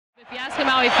ask him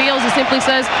how he feels, he simply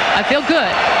says, "I feel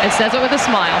good," and says it with a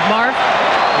smile. Marv?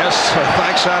 Yes,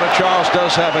 thanks, Anna. Charles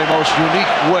does have a most unique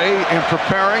way in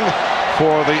preparing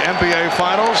for the NBA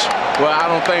Finals. Well, I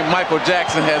don't think Michael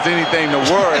Jackson has anything to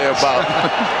worry about.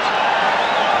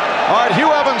 All right,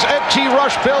 Hugh Evans, Ed T.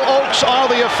 Rush, Bill Oakes are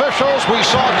the officials. We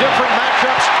saw different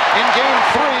matchups in Game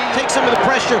 3. Take some of the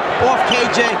pressure off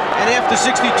KJ, and after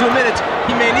 62 minutes,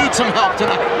 he may need some help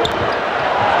tonight.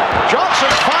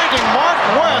 Johnson finding Mark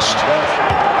West.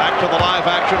 Back to the live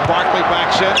action. Barkley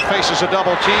backs in, faces a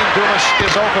double team. Dumas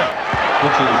is open.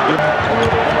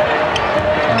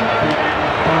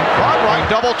 Right,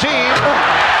 double team.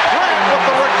 Grant with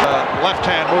the left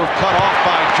hand move cut off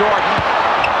by Jordan.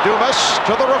 Dumas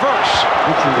to the reverse.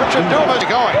 Richard Dumas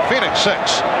going. Phoenix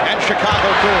 6 and Chicago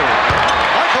 2.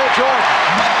 Michael Jordan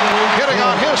hitting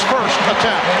on his first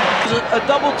attempt. A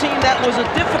double team that was a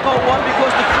difficult one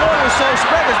because the floor was so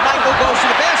spread as Michael goes to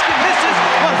the basket, misses.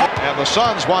 And the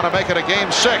Suns want to make it a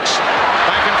Game 6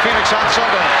 back in Phoenix on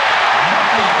Sunday.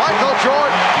 Michael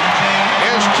Jordan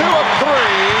is 2 of 3.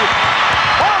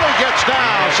 Marley gets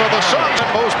down, so the Suns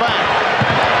moves back.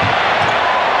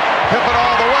 Pippen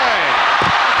all the way.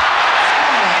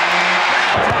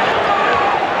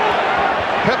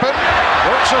 Pippen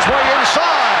works his way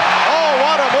inside. Oh,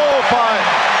 what a move by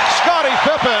Scottie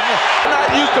Pippen.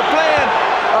 Not used to playing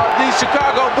these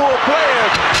Chicago Bull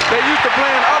players. They're used to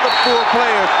playing other Bull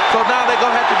players, so now they're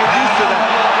going to have to get used to that.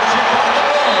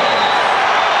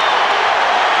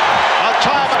 A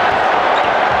time.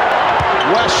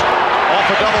 West off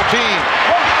a double team.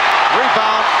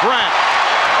 Rebound, Grant.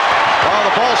 Well,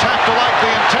 the Bulls have to like the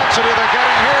intensity they're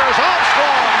getting here as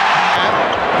Armstrong. And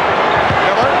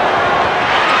Miller.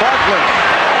 Barkley.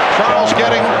 Charles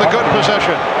getting the good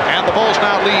position. And the Bulls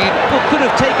now lead. Could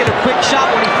have taken a quick shot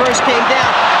when he first came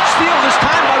down. Steal this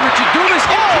time by Richard Dumas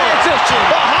in transition.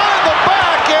 Behind the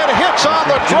back and hits on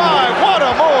the drive. What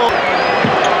a move.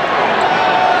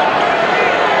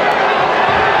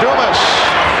 Dumas.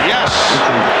 Yes.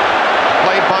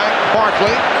 Played by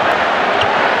Barkley.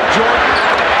 Jordan.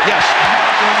 Yes.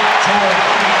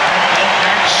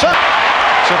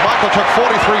 So Michael took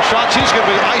 43 shots. He's going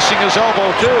to be icing his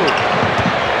elbow too.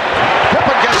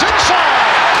 Pippen gets inside.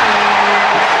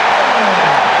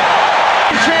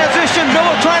 Transition,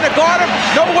 Miller trying to guard him.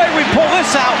 No way we pull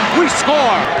this out. We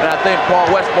score. And I think Paul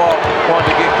Westphal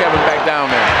wanted to get Kevin back down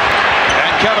there.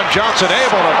 And Kevin Johnson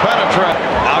able to penetrate.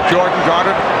 Now Jordan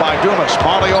guarded by Dumas.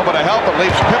 Marley over to help, but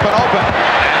leaves Pippen open.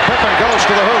 And Pippen goes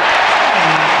to the hoop.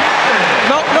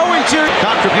 No interior.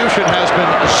 Contribution has been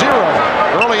 0.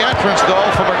 Early entrance though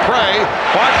for McRae.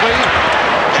 Barkley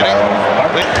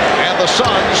and the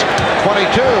Suns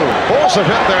 22. Bulls have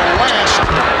hit their last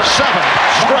 7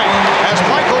 straight as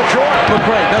Michael Jordan.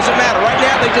 McRae, doesn't matter. Right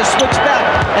now they just switch back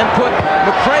and put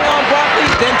McRae on Barkley,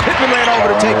 then Pippen ran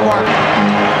over to take Barkley.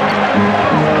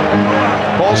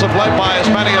 Bulls have led by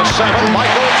as many as 7.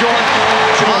 Michael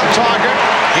Jordan on target.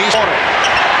 He's on it.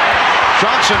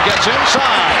 Johnson gets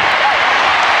inside.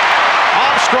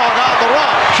 Armstrong on the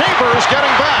run. Chambers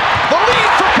getting back. The lead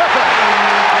for Pippen.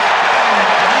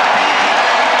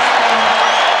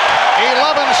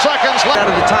 11 seconds left.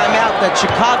 Out of the timeout that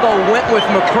Chicago went with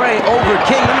McRae over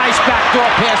King. A nice backdoor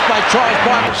pass by Charles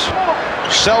Barkley.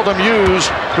 Seldom used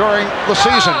during the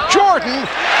season. Jordan,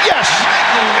 yes,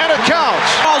 and it counts.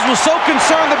 Charles was so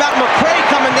concerned about McRae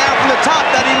coming down from the top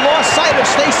that he lost sight of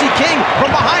Stacey King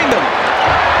from behind him.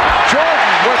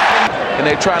 Jordan with... And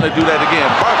they're trying to do that again.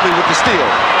 Barkley with the steal.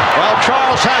 Well,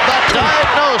 Charles had that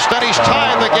diagnosed, and he's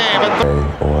tied the game.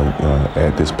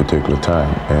 At this particular time,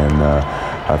 and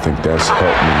I think that's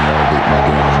helped me get my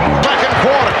game. Second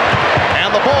quarter,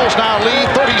 and the Bulls now lead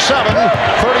 37-35.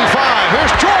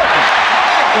 Here's Jordan.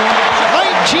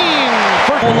 19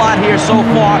 for... A whole lot here so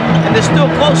far, and they're still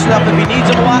close enough. If he needs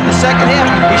them a lot in the second half,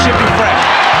 he should be fresh.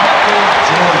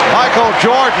 Michael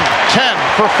Jordan, 10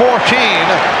 for 14,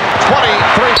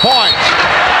 23 points.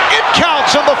 It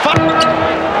counts in the final.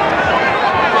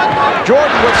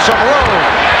 Jordan with some room.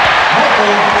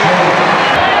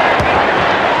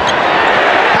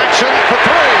 Paxson for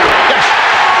 3. Yes.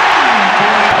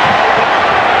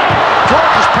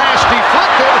 Jordan's pass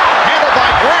deflected, handled by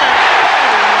Grant.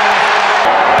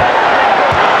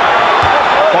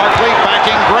 Barkley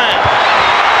backing Grant.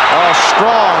 A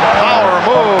strong power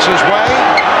moves his way.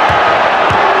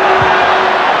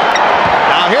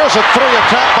 Now here's a 3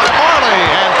 attempt by Marley,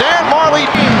 and Dan Marley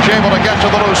able to get to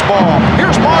the loose ball.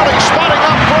 Here's Marley spotting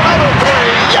up for another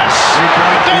 3. Yes!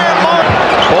 Dan Marley.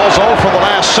 Bulls 0 for the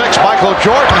last 6. Michael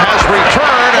Jordan has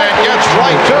returned and gets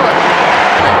right to it.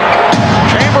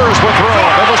 Chambers with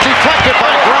room. It was deflected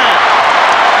by Grant.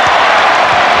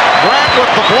 Grant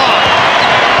with the block.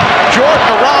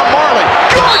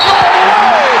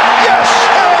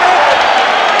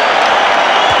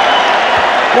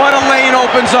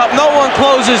 opens up. No one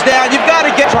closes down. You've got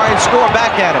to try and score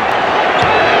back at him.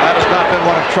 That has not been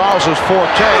one of Charles's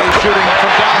forte, shooting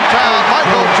from downtown.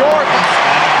 Michael Jordan,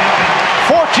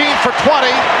 14 for 20.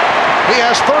 He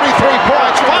has 33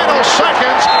 points. Final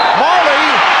seconds. Marley,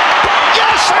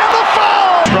 yes, and the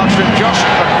foul! Construction just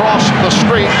across the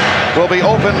street will be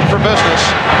open for business.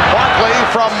 Barkley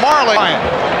from Marley.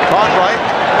 Cartwright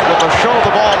with a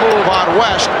show-the-ball move on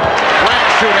West. Grant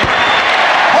shooting.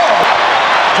 Oh.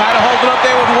 Try to hold it up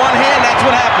there with one hand. That's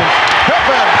what happens.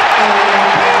 Pippen.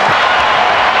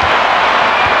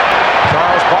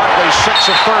 Charles Barkley,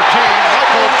 6 of 13.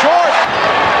 Michael Jordan.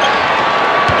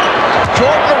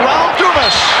 Jordan around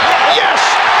Dumas. Yes!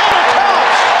 And it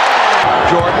counts!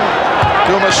 Jordan.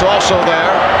 Dumas also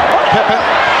there. Pippen.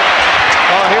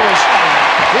 Oh,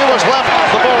 he was left.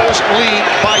 The Bulls lead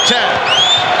by 10.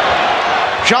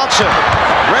 Johnson.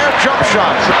 Rare jump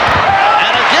shot.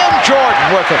 And again Jordan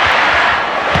with it.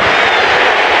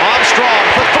 Armstrong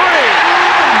for 3.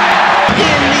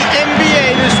 In the NBA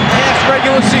this past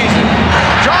regular season.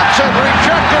 Johnson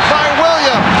rejected by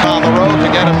Williams. On the road to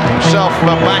get himself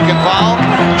back involved.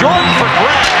 Jordan for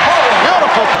Grant. Oh,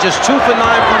 beautiful. Just 2 for 9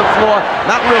 from the floor.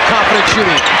 Not real confident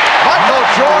shooting. Michael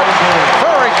Jordan,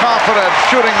 very confident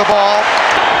shooting the ball.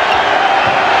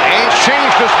 Ainge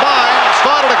changed his mind.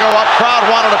 Started to go up. Crowd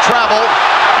wanted to travel.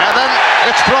 And then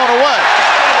it's thrown away.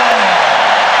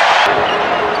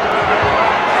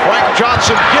 Frank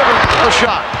Johnson given the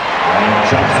shot.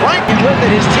 Frank with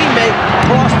it, his teammate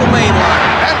crossed the lane line.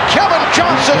 And Kevin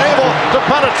Johnson able to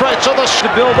penetrate, so to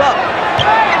build up.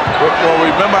 Well,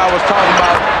 remember I was talking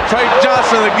about Trey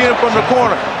Johnson again from the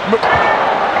corner.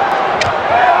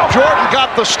 Jordan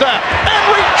got the step and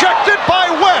rejected by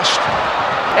West.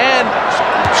 And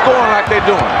scoring like they're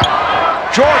doing.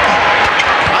 Jordan,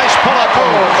 nice pull-up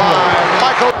move by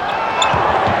Michael.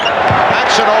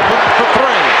 Jackson open for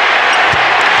 3.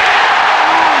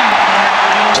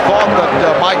 Thought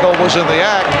that Michael was in the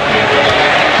act.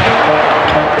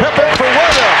 Pippen for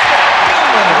Williams.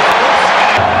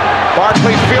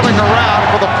 Barkley feeling around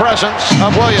for the presence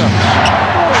of Williams.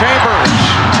 Chambers.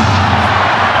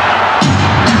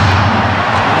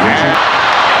 And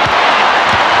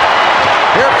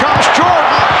here comes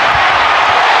Jordan.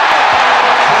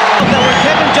 When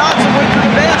Kevin Johnson went to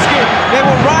the basket, they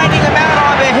were riding him out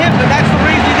on their hip, and that's the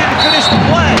reason he didn't finish the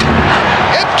play.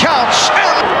 It counts.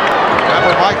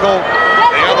 Remember Michael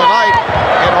the other night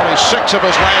hit only 6 of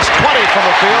his last 20 from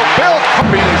the field. Bill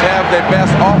Phoenix have their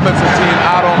best offensive team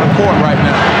out on the court right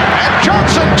now. And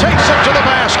Johnson takes it to the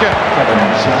basket.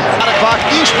 9 o'clock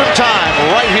Eastern time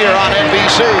right here on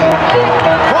NBC.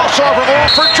 Crossover move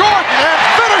for Jordan and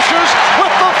finishes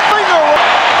with the finger.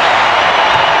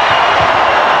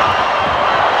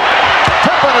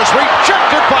 Pippen is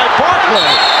rejected by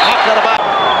Barkley. Talking about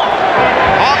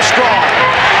Armstrong.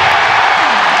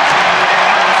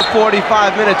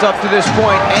 45 minutes up to this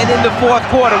point, and in the fourth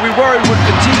quarter, we worried when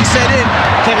fatigue set in.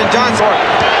 Kevin Johnson.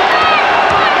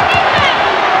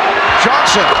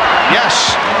 Johnson,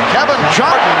 yes. Kevin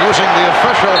Johnson using the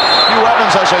official Hugh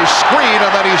Evans as a screen,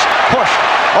 and then he's pushed.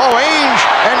 Oh, Ainge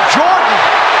and Jordan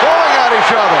going at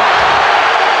each other.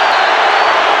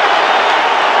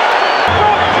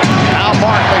 Now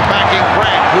Barkley backing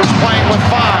Grant, who's playing with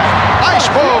 5.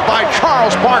 Nice move by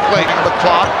Charles Barkley. The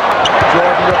clock.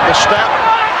 Jordan with the step.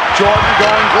 Jordan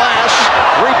going glass.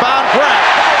 Rebound Grant.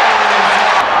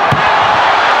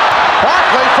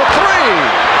 Barkley for 3.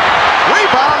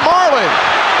 Rebound Marley.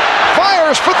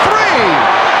 Fires for 3.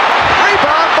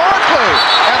 Rebound Barkley.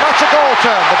 And that's a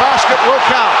goaltend. The basket will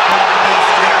count.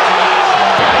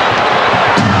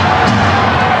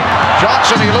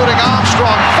 Johnson eluding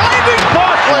Armstrong. Finding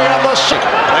Barkley on the seat.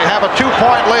 They have a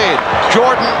 2-point lead.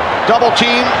 Jordan double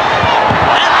team.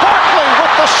 And Barkley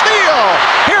with the steal.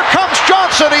 Here comes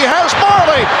Johnson. He has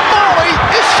Marley. Marley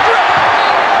is stripped.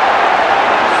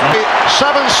 A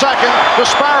 7-second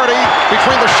disparity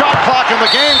between the shot clock and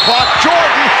the game clock.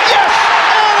 Jordan, yes,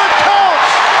 and it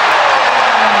counts.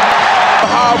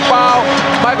 Hard foul,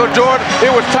 Michael Jordan.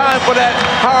 It was time for that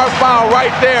hard foul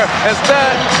right there.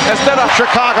 Instead of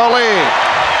Chicago lead.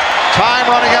 Time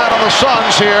running out on the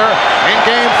Suns here in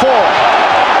Game 4.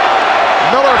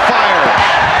 Miller fires.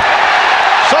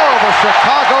 So the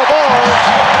Chicago Bulls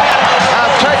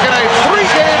have taken a 3-1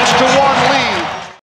 lead.